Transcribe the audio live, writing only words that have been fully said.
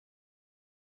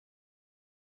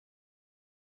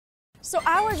So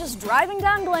I was just driving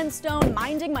down Glenstone,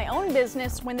 minding my own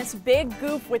business, when this big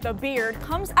goof with a beard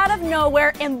comes out of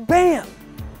nowhere and BAM!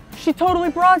 She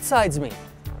totally broadsides me.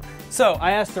 So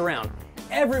I asked around.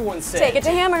 Everyone said, "Take it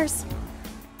to Hammers."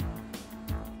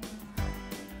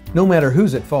 No matter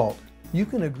who's at fault, you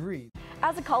can agree.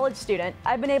 As a college student,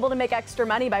 I've been able to make extra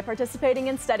money by participating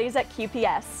in studies at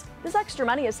QPS. This extra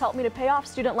money has helped me to pay off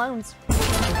student loans.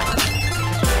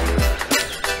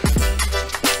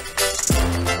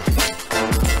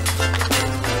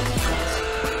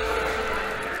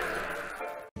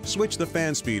 Switch the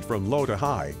fan speed from low to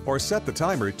high or set the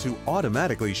timer to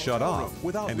automatically shut off.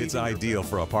 And it's ideal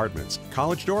for apartments,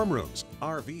 college dorm rooms,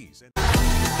 RVs, and